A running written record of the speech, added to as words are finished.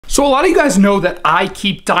So a lot of you guys know that I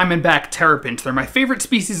keep diamondback terrapins. They're my favorite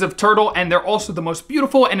species of turtle, and they're also the most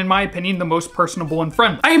beautiful and, in my opinion, the most personable and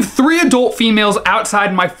friendly. I have 3 adult females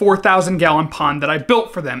outside my 4,000-gallon pond that I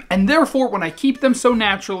built for them, and therefore when I keep them so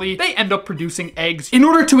naturally, they end up producing eggs. In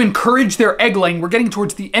order to encourage their egg laying, we're getting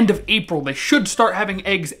towards the end of April. They should start having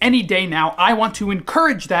eggs any day now. I want to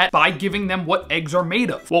encourage that by giving them what eggs are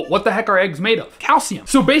made of. Well, what the heck are eggs made of? Calcium.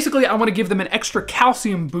 So basically, I want to give them an extra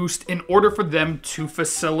calcium boost in order for them to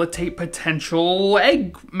facilitate potential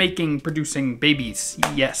egg making, producing babies.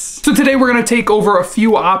 Yes. So today we're gonna take over a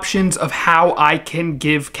few options of how I can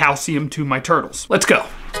give calcium to my turtles. Let's go.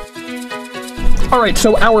 All right,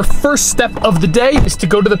 so our first step of the day is to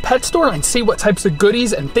go to the pet store and see what types of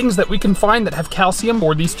goodies and things that we can find that have calcium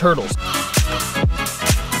for these turtles.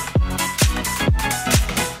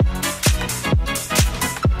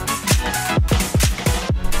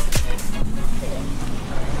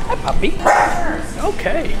 Hi, puppy.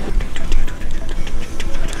 Okay.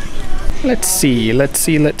 Let's see if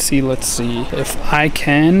I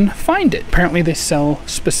can find it. Apparently they sell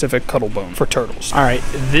specific cuddle bone for turtles. All right,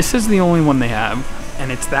 this is the only one they have,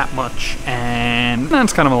 and it's that much, and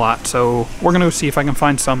that's kind of a lot. So we're gonna go see if I can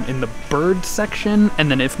find some in the bird section, and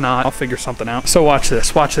then if not, I'll figure something out. So watch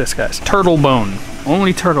this, guys. Turtle bone,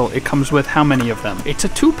 only turtle. It comes with how many of them? It's a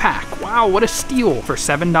 2-pack. Wow, what a steal for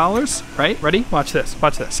 $7, right? Ready? Watch this,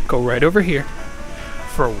 watch this. Go right over here.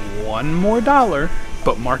 For $1 more,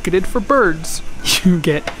 but marketed for birds, you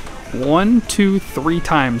get 1, 2, 3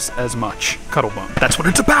 times as much cuddle bone. That's what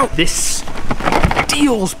it's about. This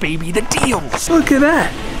deals, baby, the deals. Look at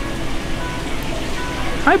that.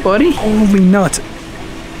 Hi, buddy. Holy nuts.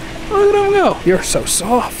 Look at him go. You're so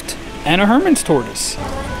soft. And a Herman's tortoise.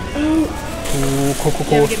 Oh,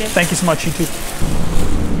 cool. Thank you so much, you too.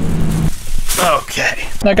 Okay.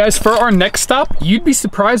 Now guys, for our next stop, you'd be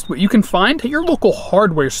surprised what you can find at your local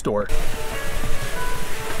hardware store.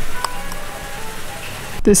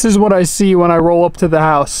 This is what I see when I roll up to the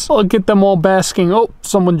house. Look at them all basking. Oh,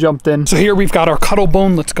 someone jumped in. So here we've got our cuddle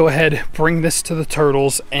bone. Let's go ahead, bring this to the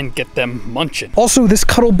turtles and get them munching. Also, this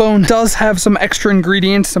cuddle bone does have some extra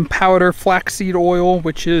ingredients, some powder flaxseed oil,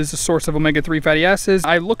 which is a source of omega-3 fatty acids.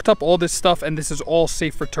 I looked up all this stuff and this is all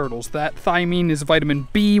safe for turtles. That thiamine is vitamin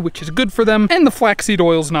B, which is good for them, and the flaxseed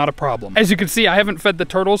oil is not a problem. As you can see, I haven't fed the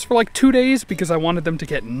turtles for like 2 days because I wanted them to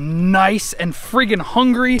get nice and friggin'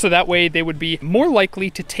 hungry, so that way they would be more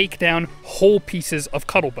likely to take down whole pieces of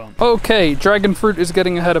cuddle bone. Okay, dragon fruit is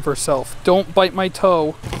getting ahead of herself. Don't bite my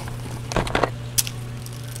toe.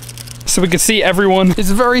 So we can see everyone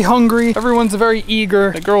is very hungry. Everyone's very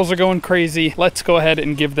eager. The girls are going crazy. Let's go ahead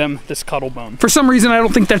and give them this cuddle bone. For some reason, I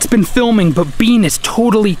don't think that's been filming, but Bean is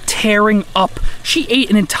totally tearing up. She ate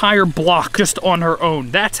an entire block just on her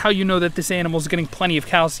own. That's how you know that this animal is getting plenty of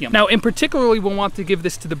calcium. Now, in particularly, we'll want to give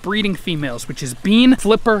this to the breeding females, which is Bean,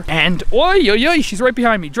 Flipper, and she's right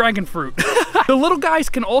behind me, dragon fruit. The little guys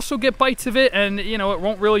can also get bites of it, and you know, it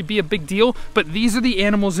won't really be a big deal, but these are the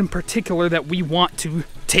animals in particular that we want to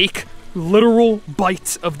take literal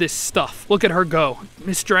bites of this stuff. Look at her go.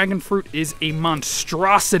 Miss Dragon Fruit is a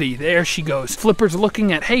monstrosity. There she goes. Flipper's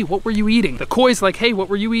looking at, hey, what were you eating? The Koi's like, hey, what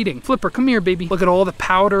were you eating? Flipper, come here, baby. Look at all the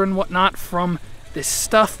powder and whatnot from this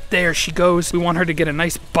stuff. There she goes. We want her to get a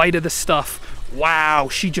nice bite of the stuff. Wow,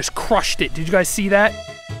 she just crushed it. Did you guys see that?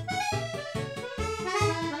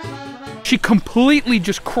 She completely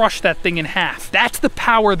just crushed that thing in half. That's the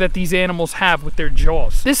power that these animals have with their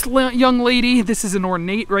jaws. This young lady, this is an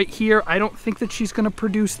ornate right here. I don't think that she's gonna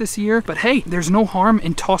produce this year, but hey, there's no harm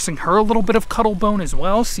in tossing her a little bit of cuddle bone as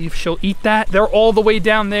well. See if she'll eat that. They're all the way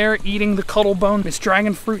down there eating the cuddle bone. Miss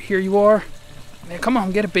Dragon Fruit, here you are. Yeah, come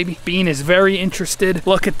on, get it, baby. Bean is very interested.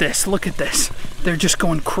 Look at this, look at this. They're just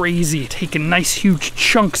going crazy, taking nice huge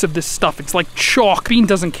chunks of this stuff. It's like chalk. Bean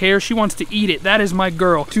doesn't care, she wants to eat it. That is my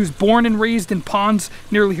girl. She was born and raised in ponds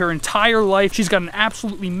nearly her entire life. She's got an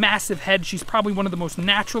absolutely massive head. She's probably one of the most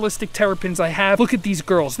naturalistic terrapins I have. Look at these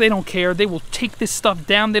girls, they don't care. They will take this stuff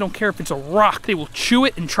down. They don't care if it's a rock. They will chew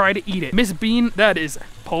it and try to eat it. Miss Bean, that is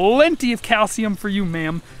plenty of calcium for you,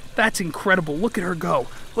 ma'am. That's incredible. Look at her go.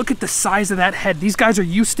 Look at the size of that head. These guys are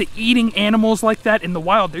used to eating animals like that in the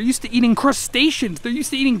wild. They're used to eating crustaceans. They're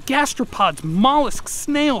used to eating gastropods, mollusks,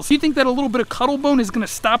 snails. Do you think that a little bit of cuddle bone is going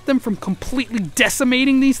to stop them from completely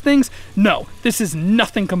decimating these things? No, this is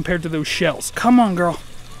nothing compared to those shells. Come on, girl.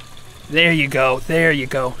 There you go, there you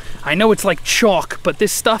go. I know it's like chalk, but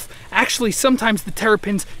this stuff, actually sometimes the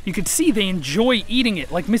terrapins, you can see they enjoy eating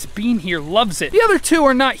it, like Miss Bean here loves it. The other two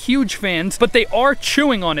are not huge fans, but they are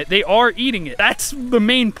chewing on it, they are eating it. That's the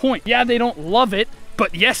main point. Yeah, they don't love it,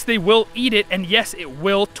 but yes, they will eat it, and yes, it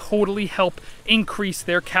will totally help increase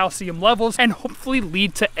their calcium levels and hopefully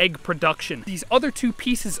lead to egg production. These other 2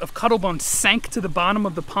 pieces of Cuttlebone sank to the bottom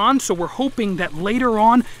of the pond, so we're hoping that later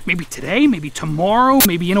on, maybe today, maybe tomorrow,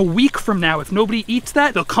 maybe in a week from now, if nobody eats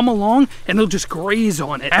that, they'll come along and they'll just graze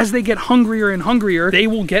on it. As they get hungrier and hungrier, they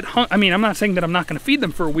will get I mean, I'm not saying that I'm not going to feed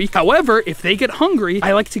them for a week. However, if they get hungry,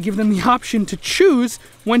 I like to give them the option to choose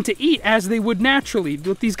when to eat as they would naturally.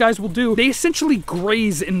 What these guys will do, they essentially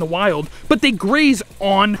graze in the wild, but they graze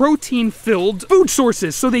on protein-filled food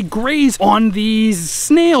sources. So they graze on these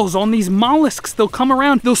snails, on these mollusks. They'll come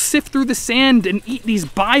around, they'll sift through the sand and eat these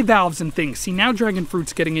bivalves and things. See, now Dragon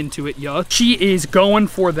Fruit's getting into it, yeah. She is going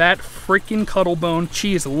for that freaking Cuttlebone.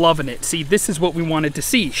 She is loving it. See, this is what we wanted to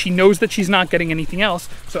see. She knows that she's not getting anything else.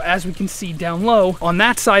 So as we can see down low, on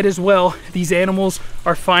that side as well, these animals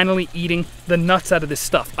are finally eating the nuts out of this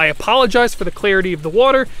stuff. I apologize for the clarity of the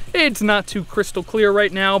water. It's not too crystal clear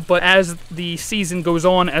right now, but as the season goes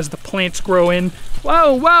on, as the plants grow in,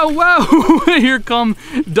 whoa, whoa, whoa, here come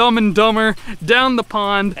Dumb and Dumber down the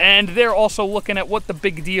pond, and they're also looking at what the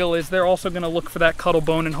big deal is. They're also gonna look for that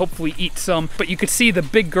Cuttlebone and hopefully eat some, but you could see the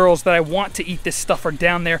big girls that I want to eat this stuff are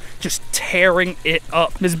down there just tearing it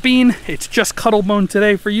up. Ms. Bean, it's just Cuttlebone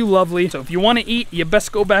today for you, lovely. So if you want to eat, you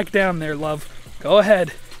best go back down there, love. Go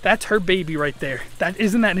ahead. That's her baby right there.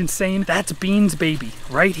 Isn't that insane? That's Bean's baby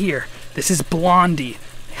right here. This is Blondie.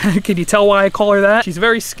 Can you tell why I call her that? She's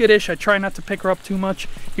very skittish. I try not to pick her up too much.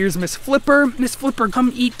 Here's Miss Flipper. Miss Flipper,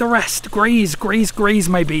 come eat the rest. Graze, graze, graze,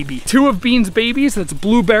 my baby. 2 of Bean's babies, that's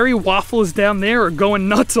Blueberry, Waffle is down there, are going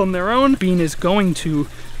nuts on their own. Bean is going to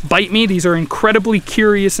bite me. These are incredibly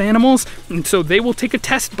curious animals, and so they will take a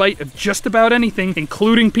test bite of just about anything,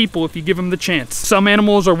 including people if you give them the chance. Some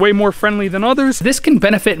animals are way more friendly than others. This can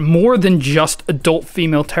benefit more than just adult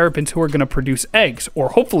female terrapins who are going to produce eggs, or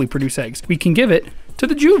hopefully produce eggs. We can give it to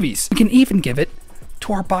the juvies. We can even give it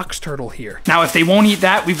to our box turtle here. Now, if they won't eat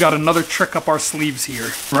that, we've got another trick up our sleeves here.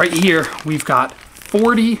 Right here, we've got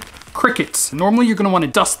 40 crickets. Normally you're gonna wanna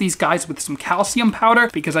dust these guys with some calcium powder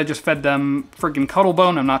because I just fed them friggin'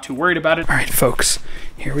 Cuttlebone. I'm not too worried about it. All right, folks,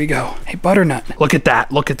 here we go. Hey, Butternut, look at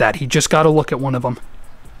that, look at that. He just got a look at one of them.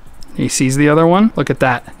 He sees the other one. Look at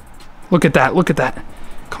that. Look at that, look at that.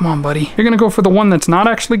 Come on, buddy. You're gonna go for the one that's not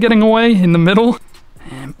actually getting away in the middle,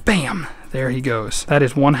 and bam. There he goes. That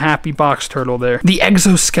is one happy box turtle there. The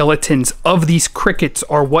exoskeletons of these crickets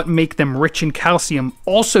are what make them rich in calcium.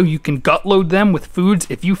 Also, you can gut load them with foods.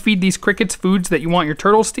 If you feed these crickets foods that you want your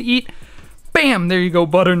turtles to eat, bam, there you go,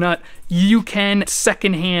 Butternut. You can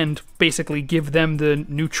secondhand basically give them the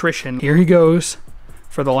nutrition. Here he goes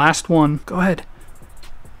for the last one. Go ahead.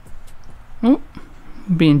 Oh,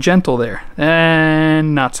 being gentle there.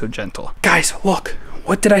 And not so gentle. Guys, look.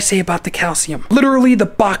 What did I say about the calcium? Literally the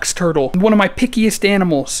box turtle, one of my pickiest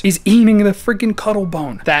animals, is eating the freaking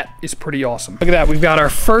Cuttlebone. That is pretty awesome. Look at that, we've got our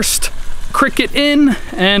first cricket in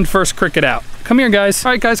and first cricket out. Come here, guys.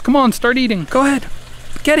 All right, guys, come on, start eating. Go ahead,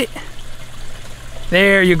 get it.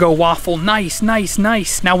 There you go, Waffle. Nice, nice,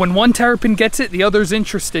 nice. Now, when one terrapin gets it, the other's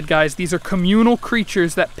interested, guys. These are communal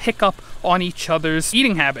creatures that pick up on each other's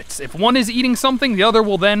eating habits. If one is eating something, the other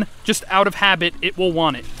will then, just out of habit, it will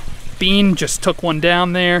want it. Bean just took one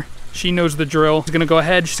down there. She knows the drill. She's gonna go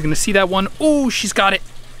ahead. She's gonna see that one. Oh, she's got it.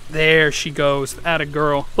 There she goes. Atta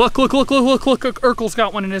girl. Look, look, look, look, look, look. Urkel's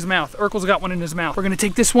got one in his mouth. Urkel's got one in his mouth. We're gonna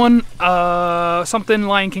take this one. Something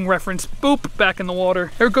Lion King reference. Boop, back in the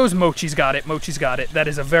water. There goes Mochi's got it. Mochi's got it. That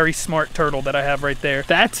is a very smart turtle that I have right there.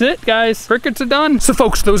 That's it, guys. Crickets are done. So,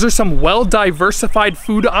 folks, those are some well-diversified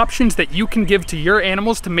food options that you can give to your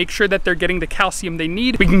animals to make sure that they're getting the calcium they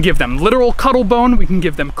need. We can give them literal Cuttlebone. We can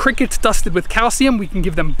give them crickets dusted with calcium. We can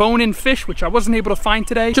give them bone-in fish, which I wasn't able to find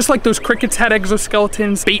today. Just like those crickets had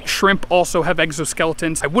exoskeletons, bait shrimp also have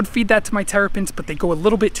exoskeletons. I would feed that to my terrapins, but they go a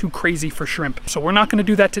little bit too crazy for shrimp. So we're not gonna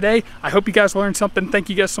do that today. I hope you guys learned something. Thank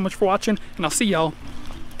you guys so much for watching, and I'll see y'all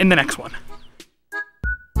in the next one.